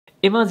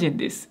Imagine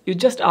this, you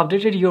just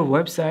updated your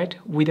website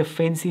with a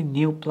fancy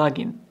new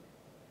plugin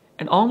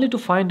and only to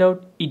find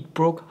out it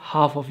broke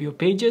half of your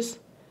pages.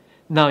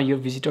 Now your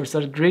visitors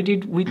are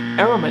greeted with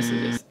error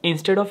messages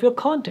instead of your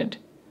content.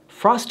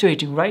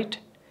 Frustrating, right?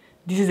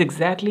 This is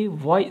exactly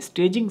why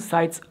staging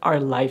sites are a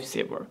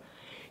lifesaver.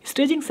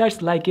 Staging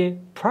sites like a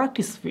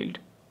practice field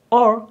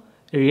or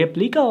a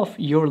replica of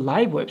your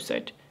live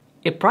website,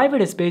 a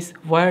private space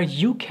where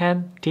you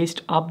can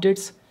test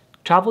updates,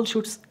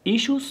 troubleshoot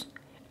issues,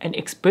 and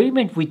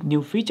experiment with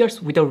new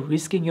features without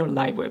risking your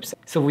live website.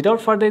 So without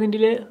further any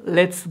delay,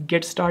 let's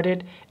get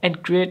started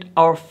and create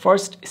our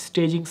first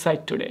staging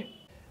site today.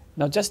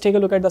 Now just take a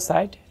look at the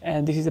site,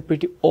 and this is a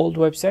pretty old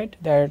website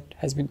that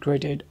has been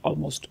created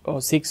almost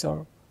 6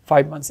 or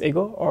 5 months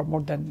ago, or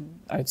more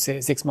than, I'd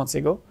say, 6 months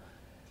ago.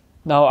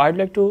 Now I'd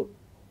like to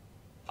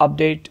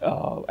update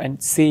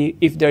and see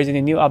if there is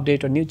any new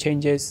update or new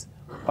changes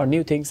or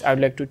new things. I'd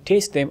like to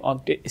test them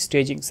on the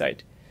staging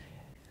site.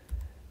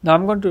 Now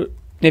I'm going to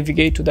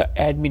navigate to the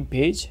admin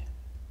page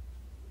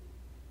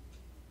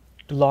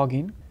to log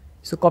in.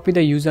 So copy the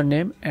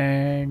username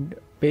and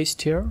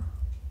paste here,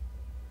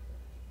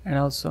 and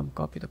also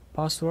copy the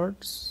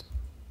passwords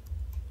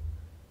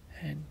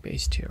and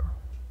paste here.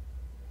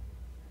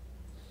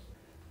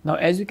 Now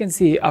as you can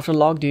see, after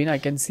logged in, I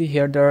can see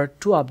here there are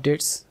 2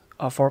 updates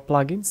for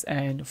plugins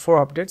and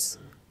 4 updates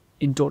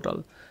in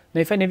total. Now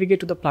if I navigate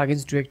to the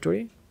plugins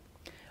directory,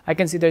 I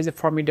can see there is a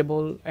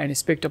Formidable and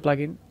Spectre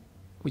plugin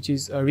which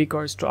is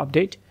requires to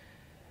update.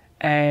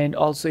 And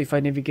also if I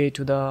navigate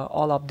to the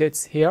all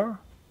updates here,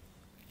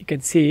 you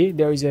can see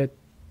there is a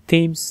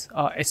themes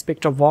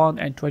Spectre 1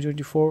 and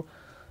 2024.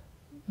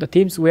 The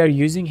themes we are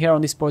using here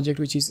on this project,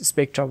 which is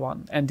Spectre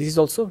 1, and this is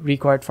also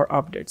required for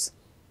updates.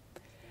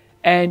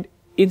 And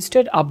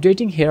instead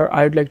updating here,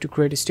 I would like to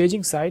create a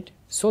staging site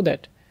so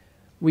that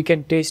we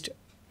can test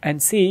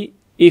and see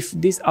if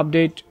this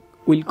update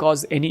will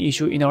cause any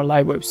issue in our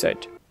live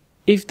website.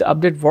 If the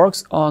update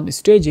works on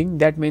staging,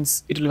 that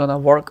means it will gonna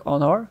work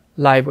on our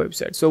live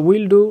website. So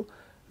we'll do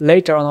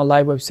later on our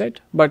live website,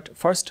 but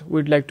first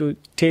we'd like to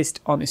test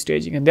on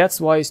staging, and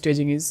that's why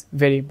staging is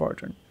very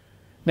important.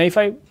 Now if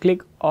I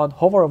click on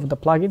hover over the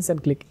plugins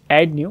and click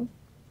add new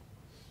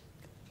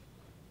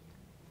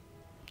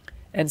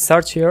and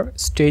search here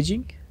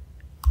staging,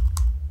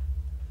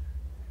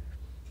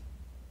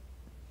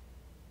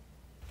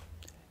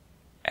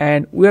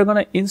 and we are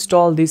going to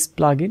install this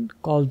plugin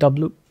called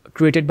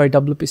created by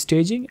WP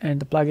Staging, and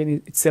the plugin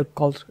is itself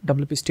called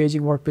WP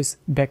Staging WordPress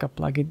Backup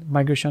Plugin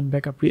Migration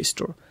Backup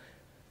Restore.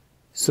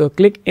 So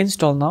click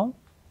install now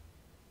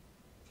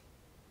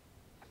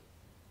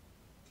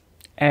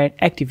and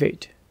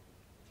activate.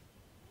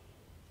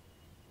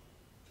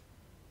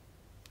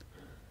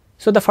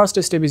 So the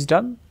first step is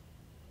done.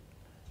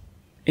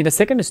 In the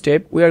second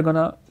step, we are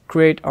gonna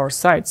create our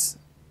sites.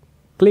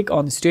 Click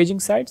on staging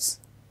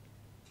sites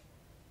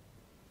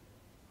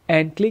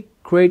and click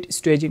create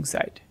staging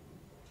site.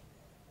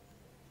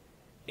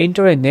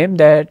 Enter a name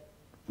that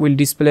will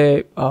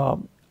display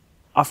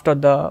after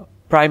the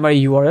primary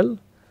URL,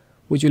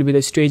 which will be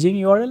the staging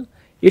URL.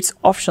 It's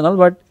optional,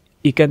 but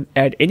you can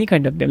add any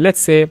kind of name. Let's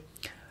say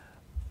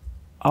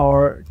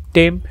our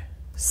temp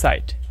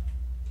site,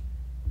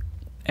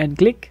 and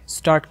click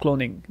start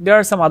cloning. There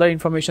are some other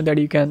information that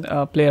you can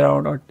play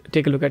around or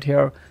take a look at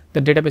here,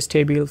 the database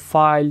table,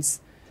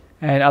 files,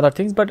 and other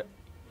things, but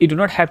you do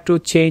not have to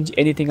change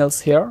anything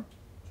else here.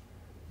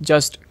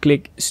 Just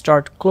click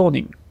start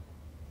cloning.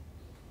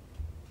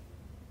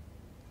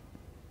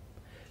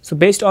 So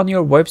based on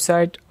your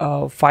website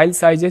file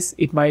sizes,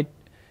 it might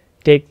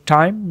take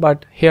time,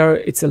 but here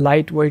it's a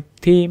lightweight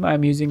theme.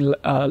 I'm using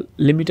a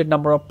limited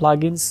number of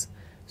plugins,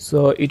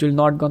 so it will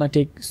not gonna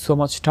take so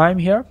much time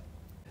here.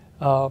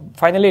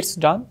 Finally it's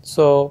done,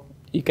 so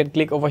you can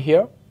click over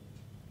here,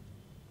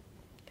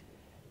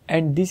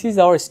 and this is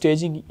our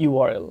staging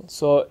URL.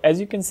 So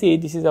as you can see,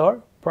 this is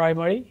our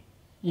primary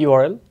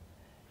URL,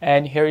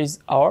 and here is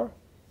our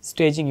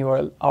staging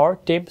URL, our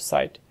temp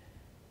site.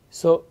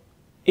 So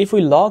if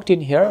we logged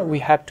in here, we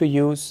have to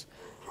use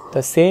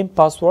the same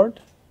password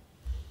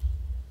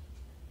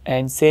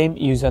and same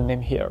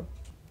username here.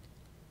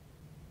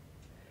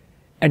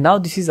 And now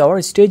this is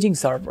our staging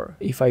server.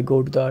 If I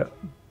go to the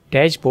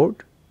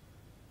dashboard,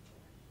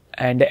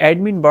 and the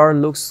admin bar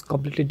looks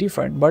completely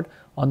different, but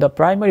on the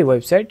primary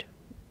website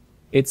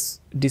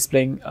it's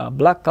displaying a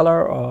black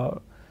color, or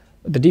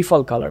the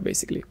default color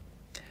basically.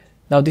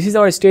 Now this is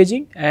our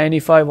staging, and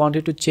if I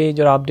wanted to change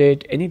or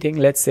update anything,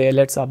 let's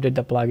update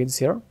the plugins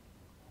here,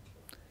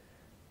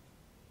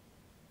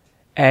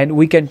 and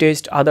we can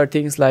test other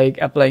things like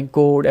applying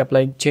code,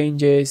 applying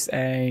changes,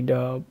 and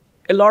a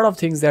lot of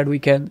things that we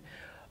can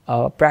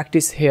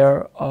practice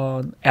here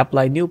on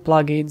apply new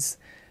plugins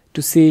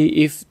to see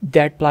if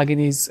that plugin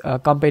is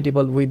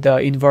compatible with the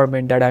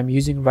environment that I'm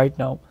using right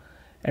now,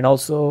 and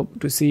also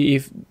to see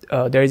if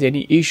there is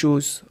any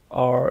issues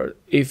or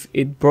if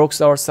it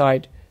broke our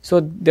site. So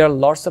there are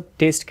lots of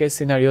test case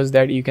scenarios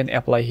that you can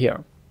apply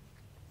here.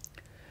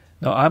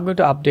 Now I'm going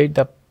to update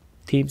the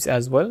themes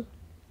as well.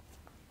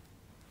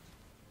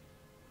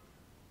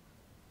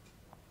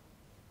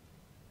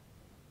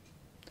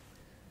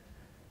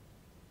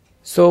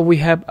 So we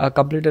have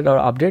completed our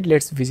update.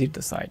 Let's visit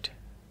the site.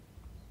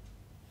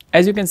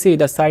 As you can see,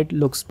 the site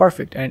looks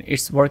perfect and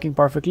it's working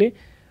perfectly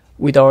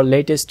with our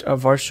latest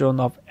version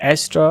of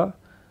Astra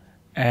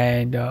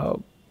and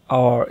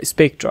our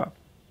Spectra.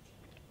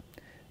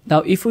 Now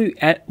if we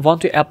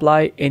want to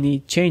apply any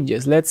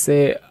changes, let's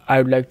say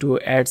I would like to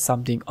add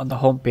something on the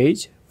home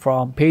page.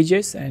 From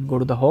pages and go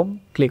to the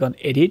home, click on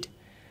edit.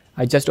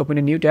 I just open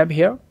a new tab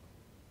here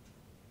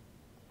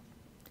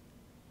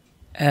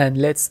and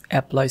let's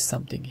apply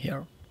something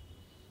here.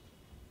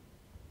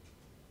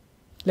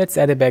 Let's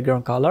add a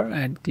background color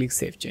and click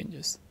save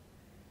changes.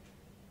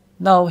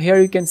 Now here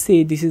you can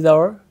see this is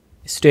our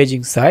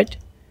staging site.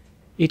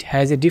 It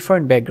has a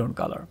different background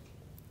color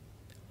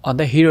on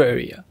the hero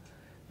area.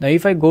 Now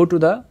if I go to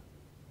the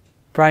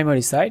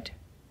primary site,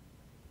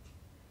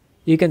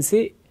 you can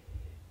see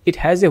it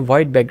has a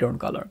white background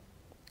color.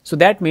 So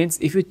that means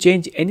if you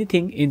change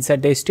anything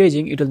inside the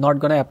staging, it will not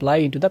gonna apply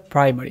into the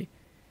primary.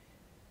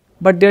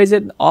 But there is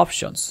an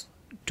options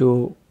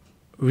to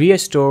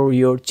restore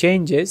your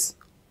changes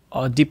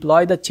or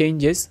deploy the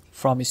changes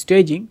from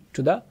staging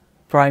to the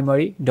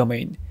primary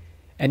domain,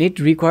 and it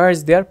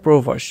requires their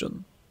pro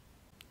version.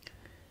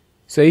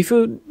 So if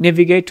you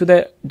navigate to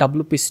the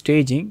WP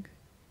staging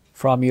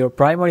from your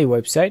primary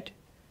website,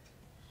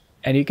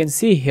 and you can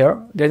see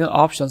here there's an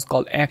options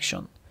called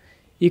action.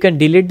 You can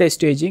delete the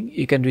staging,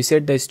 you can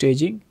reset the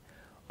staging,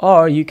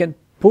 or you can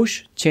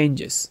push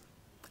changes.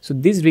 So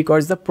this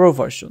requires the pro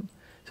version.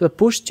 So the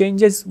push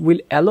changes will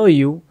allow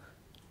you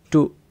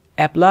to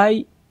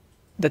apply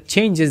the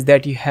changes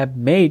that you have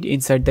made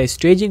inside the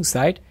staging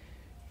site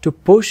to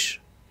push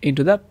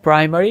into the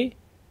primary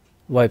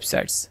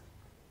websites.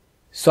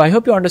 So I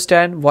hope you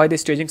understand why the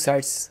staging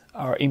sites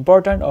are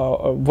important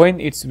or when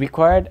it's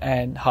required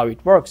and how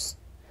it works.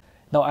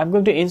 Now I'm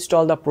going to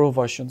install the pro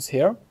versions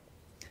here.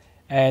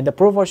 And the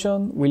pro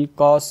version will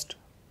cost,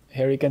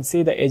 here you can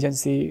see the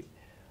agency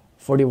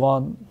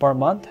 41 per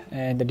month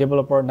and the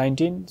developer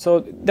 19.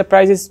 So the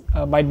prices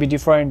might be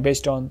different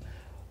based on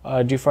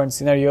different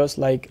scenarios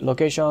like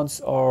locations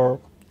or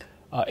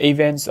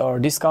events or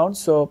discounts.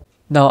 So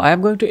now I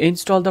am going to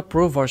install the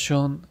pro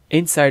version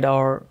inside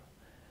our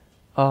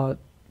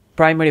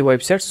primary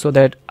website so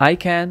that I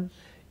can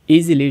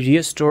easily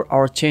restore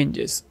our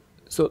changes.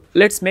 So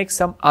let's make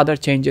some other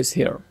changes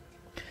here.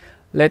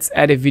 Let's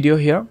add a video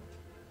here,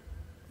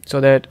 so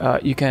that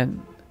you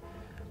can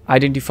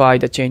identify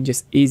the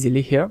changes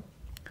easily here.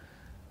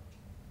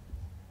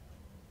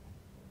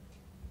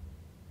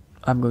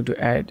 I'm going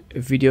to add a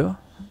video,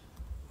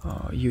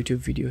 YouTube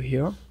video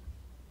here.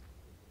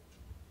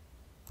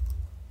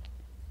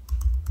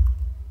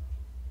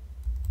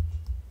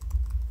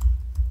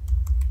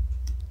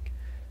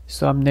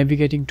 So I'm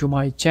navigating to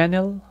my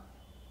channel.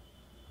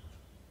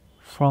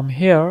 From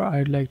here,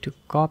 I'd like to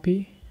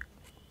copy.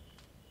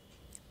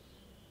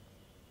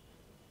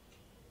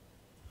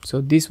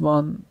 So this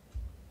one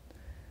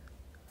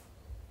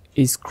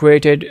is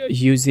created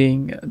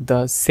using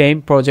the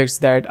same projects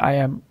that I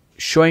am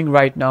showing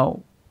right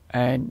now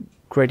and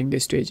creating the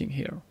staging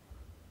here.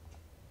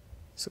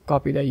 So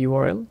copy the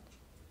URL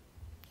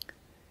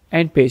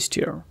and paste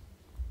here.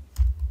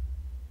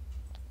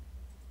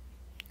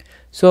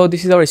 So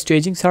this is our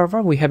staging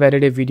server. We have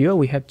added a video,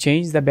 we have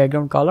changed the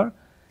background color,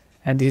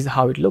 and this is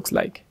how it looks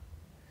like.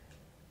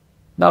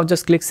 Now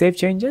just click save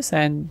changes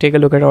and take a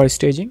look at our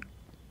staging.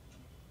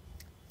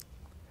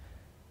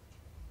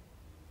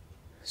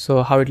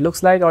 So how it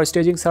looks like our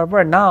staging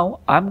server.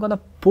 Now I'm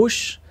gonna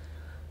push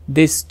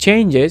these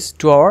changes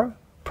to our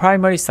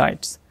primary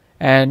sites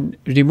and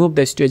remove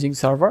the staging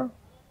server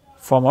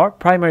from our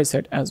primary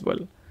site as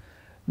well.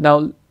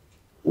 Now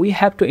we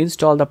have to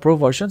install the pro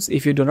versions.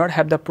 If you do not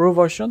have the pro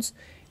versions,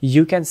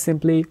 you can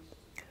simply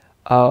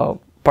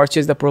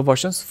purchase the pro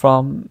versions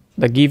from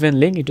the given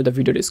link into the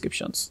video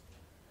descriptions.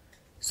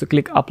 So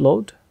click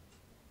upload.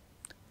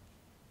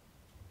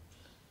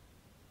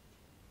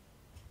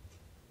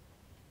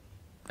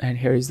 And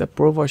here is the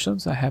pro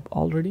versions I have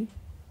already.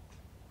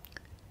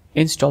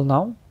 Install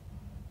now,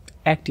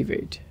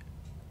 activate.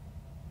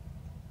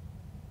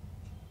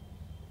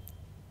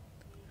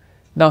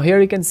 Now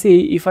here you can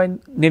see if I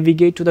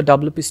navigate to the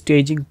WP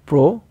Staging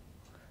Pro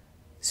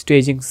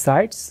staging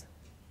sites,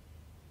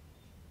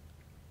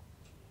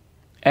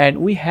 and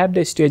we have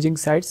the staging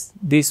sites,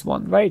 this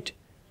one, right?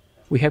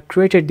 We have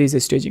created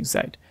this staging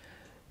site.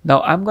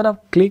 Now I'm gonna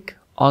click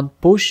on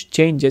push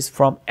changes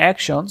from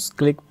actions,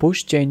 click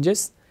push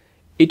changes.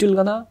 It will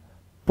gonna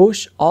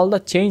push all the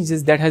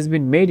changes that has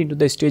been made into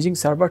the staging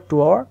server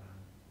to our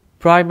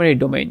primary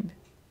domain.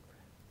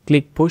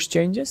 Click push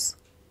changes.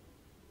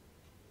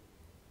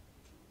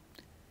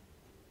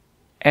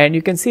 And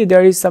you can see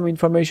there is some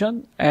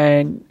information,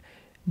 and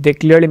they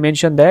clearly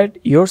mention that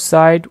your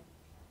site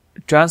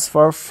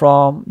transfer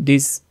from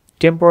this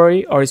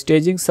temporary or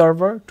staging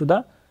server to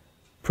the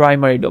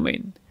primary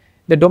domain.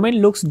 The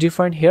domain looks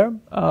different here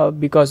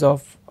because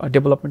of a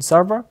development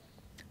server,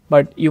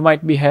 but you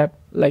might have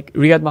like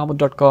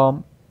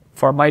riadmahmud.com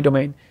for my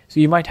domain, so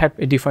you might have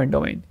a different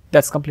domain.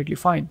 That's completely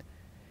fine.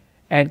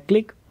 And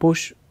click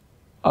push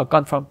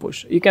confirm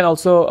push. You can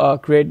also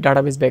create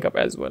database backup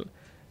as well.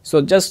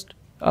 So just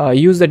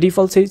use the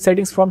default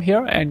settings from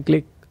here and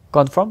click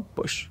confirm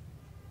push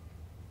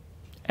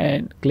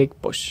and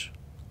click push.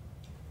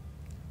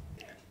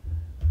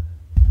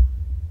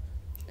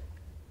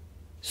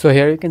 So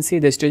here you can see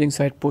the staging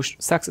site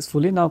pushed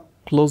successfully. Now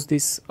close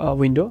this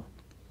window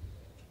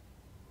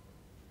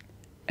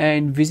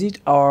and visit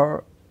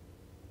our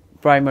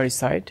primary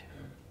site.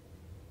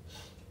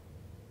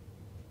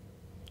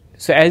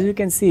 So as you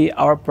can see,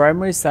 our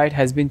primary site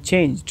has been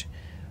changed.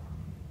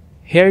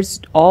 Here's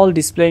all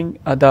displaying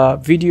the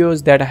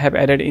videos that I have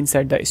added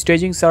inside the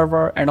staging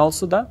server and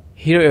also the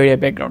hero area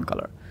background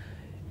color.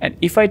 And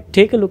if I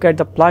take a look at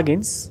the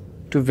plugins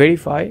to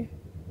verify,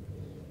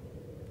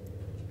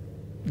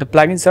 the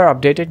plugins are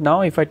updated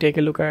now. If I take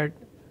a look at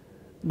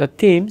the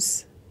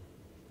themes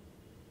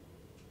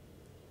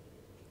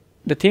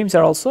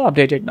are also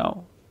updated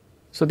now.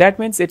 So that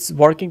means it's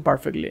working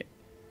perfectly.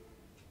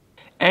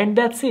 And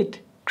that's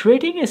it.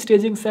 Creating a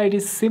staging site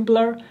is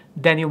simpler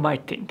than you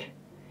might think.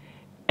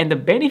 And the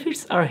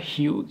benefits are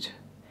huge.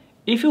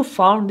 If you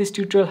found this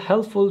tutorial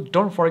helpful,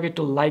 don't forget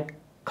to like,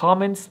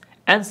 comments,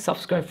 and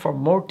subscribe for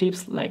more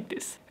tips like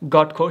this.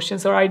 Got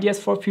questions or ideas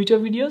for future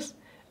videos?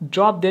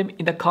 Drop them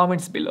in the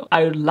comments below.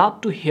 I would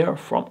love to hear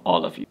from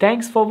all of you.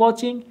 Thanks for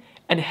watching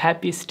and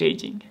happy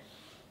staging.